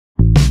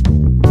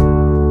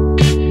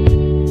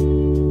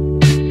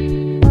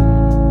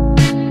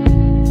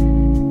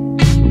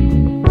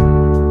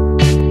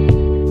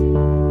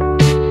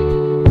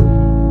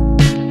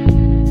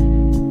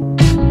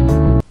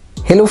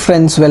Hello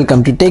friends,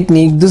 welcome to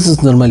Technique. This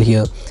is Normal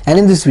here, and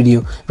in this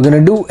video we're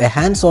gonna do a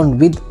hands-on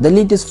with the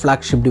latest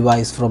flagship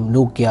device from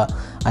Nokia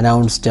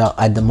announced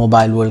at the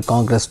Mobile World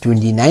Congress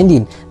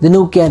 2019, the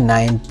Nokia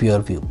 9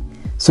 PureView.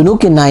 So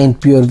Nokia 9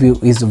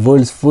 PureView is the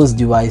world's first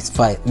device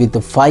with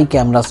the 5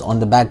 cameras on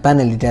the back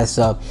panel. It has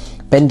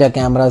penta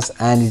cameras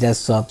and it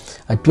has a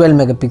 12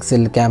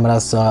 megapixel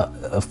cameras.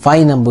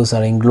 5 numbers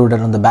are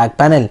included on the back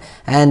panel,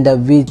 and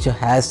which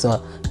has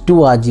 2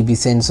 RGB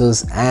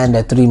sensors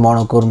and 3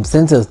 monochrome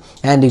sensors,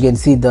 and you can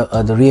see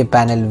the rear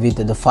panel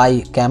with the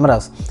 5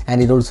 cameras,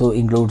 and it also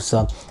includes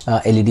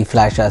LED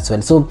flash as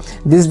well. So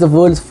this is the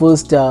world's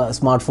first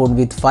smartphone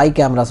with 5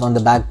 cameras on the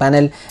back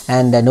panel,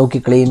 and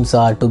Nokia claims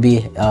to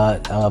be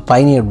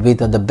pioneered with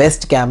the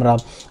best camera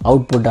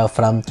output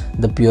from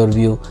the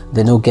PureView,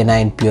 the Nokia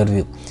 9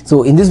 PureView.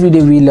 So in this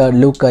video we'll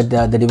look at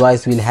the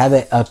device. We'll have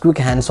a quick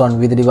hands-on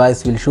with the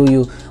device. We'll show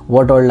you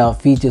what all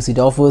features it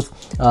offers,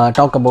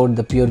 talk about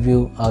the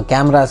PureView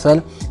camera as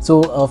well.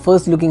 So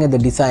first, looking at the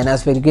design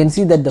aspect, you can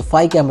see that the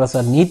 5 cameras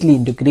are neatly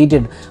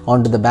integrated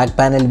onto the back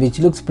panel, which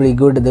looks pretty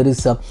good. There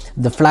is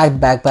the flat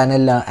back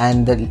panel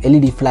and the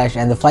LED flash,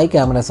 and the 5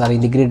 cameras are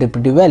integrated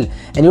pretty well,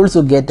 and you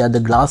also get the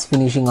glass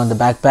finishing on the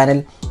back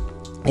panel.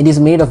 It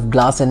is made of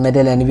glass and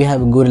metal, and we have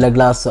Gorilla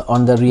Glass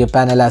on the rear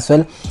panel as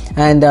well,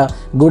 and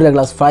Gorilla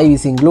Glass 5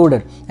 is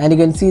included. And you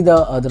can see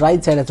the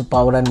right side has the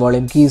power and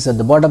volume keys, and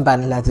the bottom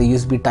panel has a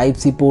USB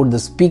Type-C port, the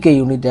speaker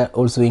unit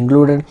also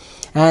included,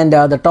 and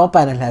the top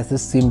panel has the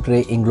SIM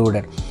tray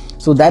included.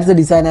 So that's the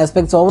design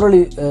aspects. So overall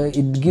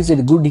it gives it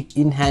a good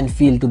in-hand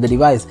feel to the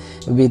device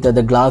with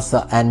the glass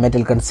and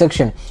metal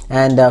construction,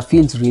 and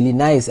feels really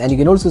nice. And you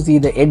can also see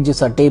the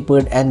edges are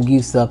tapered and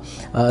gives a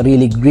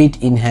really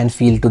great in-hand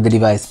feel to the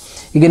device.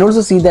 You can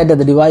also see that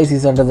the device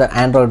is under the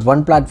Android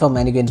One platform,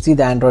 and you can see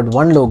the Android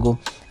One logo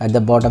at the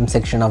bottom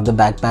section of the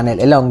back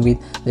panel along with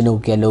the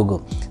Nokia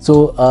logo.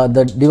 So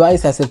the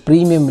device has a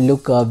premium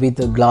look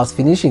with glass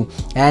finishing,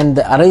 and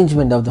the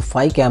arrangement of the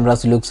 5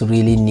 cameras looks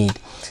really neat.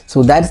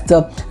 So that's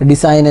the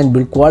design and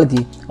build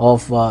quality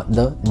of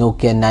the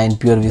Nokia 9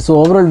 PureView. So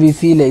overall we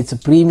feel it's a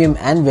premium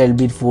and well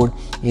built phone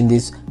in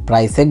this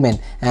price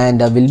segment,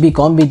 and will be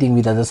competing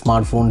with other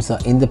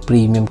smartphones in the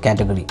premium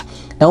category.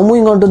 Now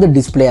moving on to the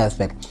display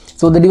aspect.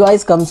 So the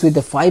device comes with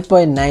a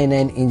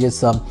 5.99 inches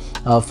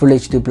Full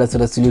HD plus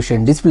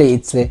resolution display.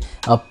 It's a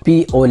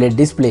POLED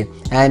display,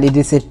 and it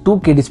is a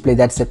 2K display.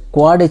 That's a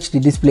Quad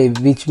HD display,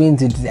 which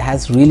means it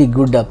has really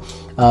good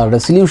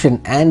resolution,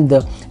 and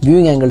the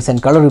viewing angles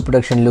and color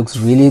reproduction looks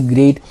really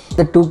great.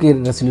 The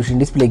 2K resolution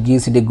display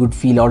gives it a good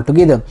feel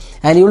altogether,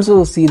 and you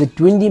also see the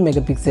 20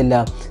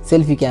 megapixel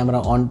selfie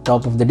camera on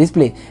top of the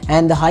display.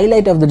 And the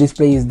highlight of the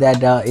display is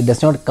that it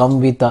does not come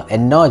with a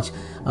notch.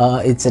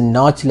 It's a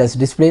notchless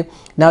display.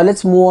 Now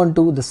let's move on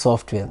to the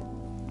software.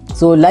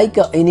 So like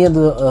any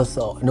other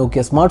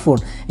Nokia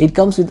smartphone, it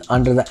comes with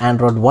under the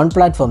Android One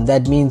platform.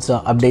 That means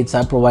updates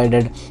are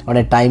provided on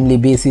a timely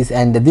basis,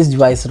 and this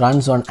device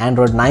runs on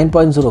Android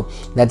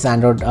 9.0. that's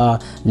Android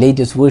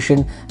latest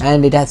version,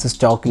 and it has a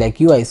stock like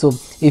UI. So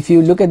if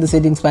you look at the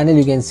settings panel,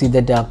 you can see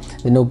that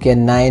the Nokia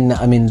 9,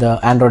 the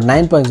Android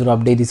 9.0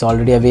 update is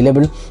already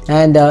available.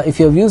 And if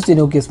you have used a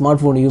Nokia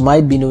smartphone, you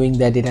might be knowing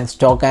that it has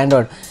stock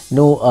Android,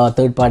 no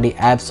third-party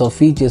apps or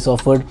features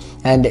offered,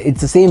 and it's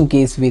the same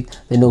case with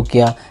the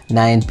Nokia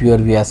 9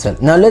 PureView as well.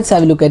 Now let's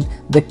have a look at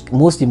the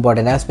most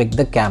important aspect,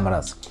 the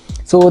cameras.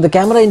 So the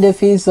camera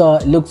interface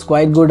looks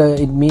quite good.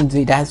 It means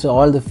it has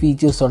all the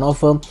features on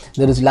offer.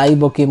 There is live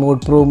bokeh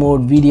mode, pro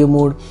mode, video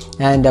mode,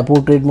 and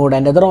portrait mode,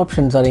 and other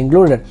options are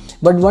included.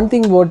 But one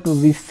thing what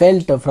we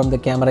felt from the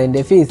camera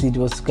interface, it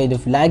was kind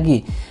of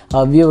laggy.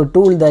 We were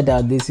told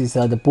that this is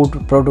the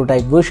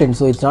prototype version,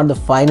 so it's not the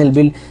final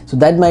build. So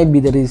that might be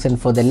the reason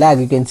for the lag.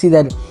 You can see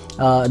that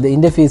the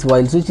interface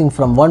while switching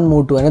from one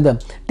mode to another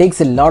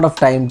takes a lot of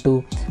time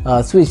to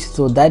switch.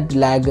 So that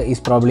lag is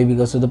probably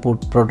because of the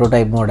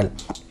prototype model.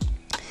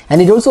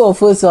 And it also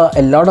offers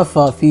a lot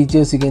of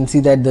features. You can see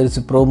that there is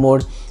a pro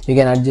mode. You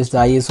can adjust the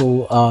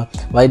ISO,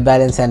 white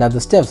balance, and other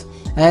stuff.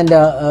 And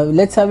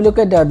let's have a look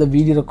at the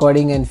video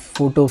recording and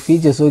photo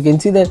features. So you can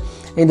see that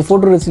in the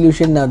photo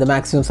resolution, the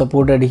maximum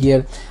supported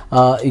here,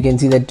 you can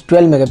see that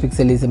 12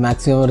 megapixel is the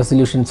maximum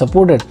resolution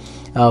supported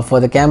for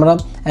the camera.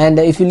 And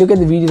if you look at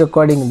the video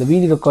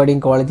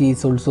recording quality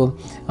is also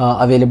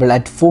available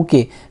at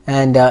 4K.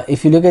 And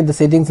if you look at the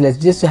settings, let's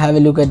just have a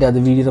look at the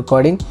video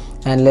recording,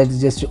 and let's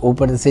just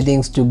open the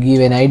settings to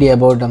give an idea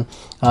about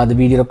the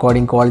video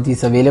recording quality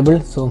is available.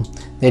 So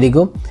there you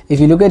go. If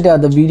you look at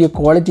the video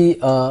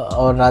quality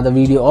or rather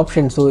video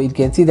option, so you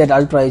can see that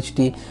Ultra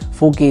HD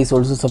 4K is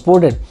also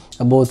supported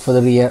both for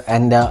the rear,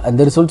 and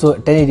there is also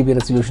 1080p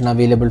resolution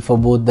available for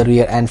both the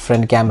rear and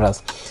front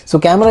cameras. So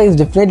camera is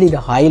definitely the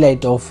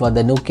highlight of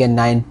the Nokia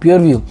 9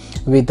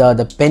 PureView with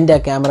the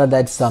penta camera.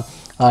 That's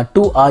 2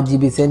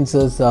 RGB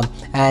sensors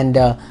and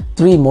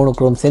 3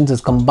 monochrome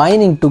sensors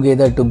combining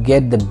together to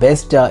get the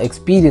best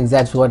experience.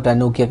 That's what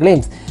Nokia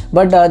claims.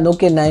 But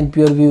Nokia 9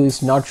 PureView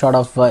is not short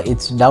of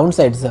its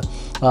downsides.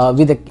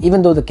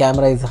 Even though the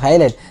camera is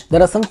highlight,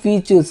 there are some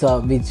features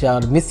which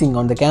are missing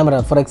on the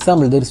camera. For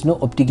example, there is no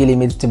optical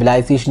image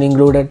stabilization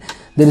included.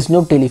 There is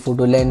no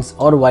telephoto lens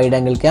or wide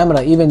angle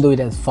camera, even though it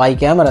has 5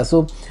 cameras.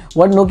 So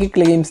what Nokia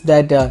claims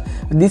that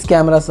these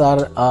cameras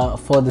are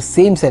for the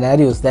same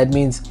scenarios. That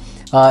means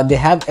they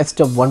have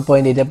f-stop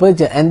 1.8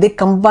 aperture, and they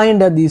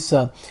combined these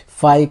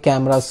 5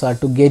 cameras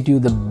to get you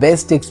the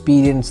best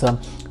experience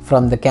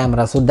from the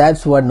camera. So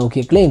that's what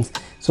Nokia claims.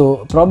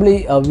 So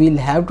probably we'll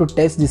have to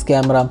test this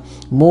camera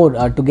more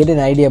to get an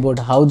idea about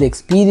how the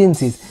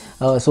experience is.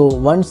 So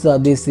once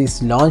this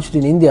is launched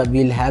in India,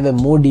 we'll have a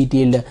more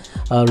detailed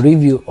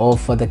review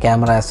of the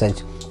camera as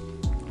such.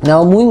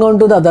 Now moving on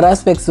to the other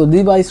aspects, so the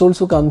device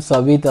also comes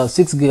with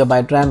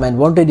 6GB RAM and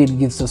 128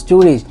 gigs of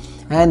storage,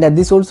 and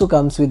this also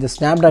comes with the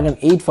Snapdragon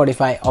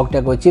 845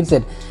 octa-core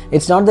chipset.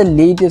 It's not the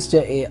latest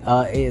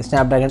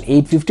Snapdragon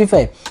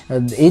 855.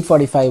 The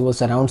 845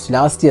 was announced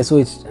last year, so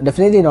it's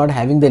definitely not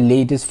having the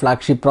latest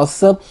flagship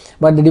processor,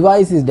 but the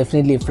device is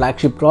definitely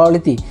flagship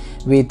quality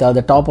with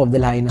the top of the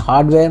line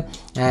hardware,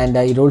 and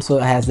it also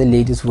has the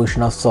latest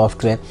version of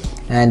software,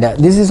 and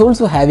this is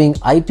also having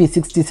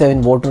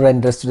IP67 water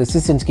and rust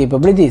resistance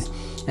capabilities,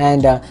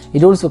 and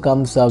it also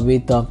comes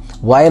with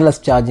wireless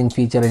charging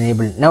feature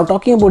enabled. Now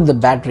talking about the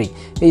battery,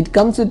 it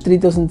comes with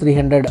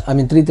 3300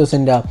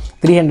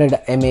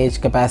 mAh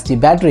capacity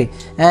battery,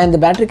 and the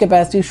battery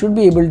capacity should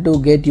be able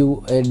to get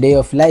you a day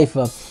of life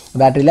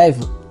battery life.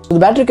 So the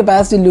battery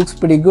capacity looks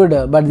pretty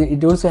good, but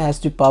it also has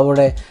to power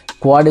a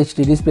Quad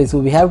HD display, so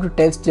we have to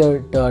test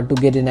to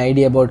get an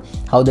idea about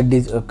how the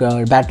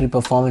battery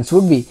performance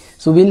would be.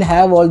 So we'll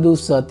have all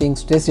those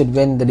things tested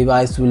when the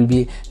device will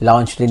be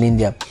launched in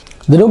India.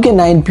 The Nokia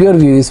 9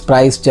 PureView is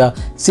priced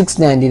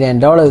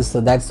 $699,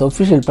 so that's the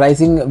official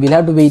pricing. We'll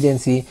have to wait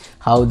and see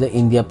how the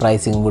India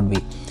pricing would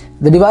be.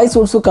 The device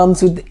also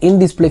comes with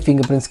in-display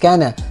fingerprint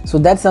scanner, so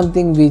that's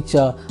something which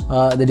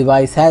the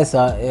device has.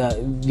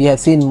 We have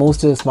seen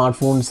most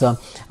smartphones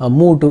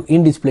move to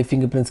in-display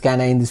fingerprint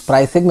scanner in this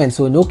price segment,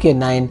 so Nokia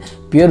 9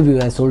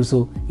 PureView has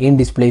also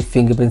in-display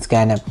fingerprint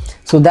scanner.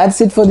 So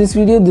that's it for this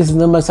video. This is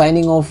Nirmal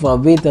signing off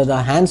with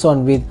the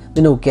hands-on with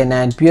the Nokia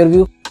 9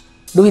 PureView.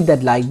 Do hit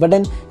that like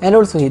button and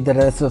also hit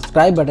the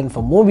subscribe button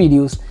for more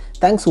videos.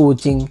 Thanks for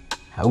watching.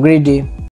 Have a great day.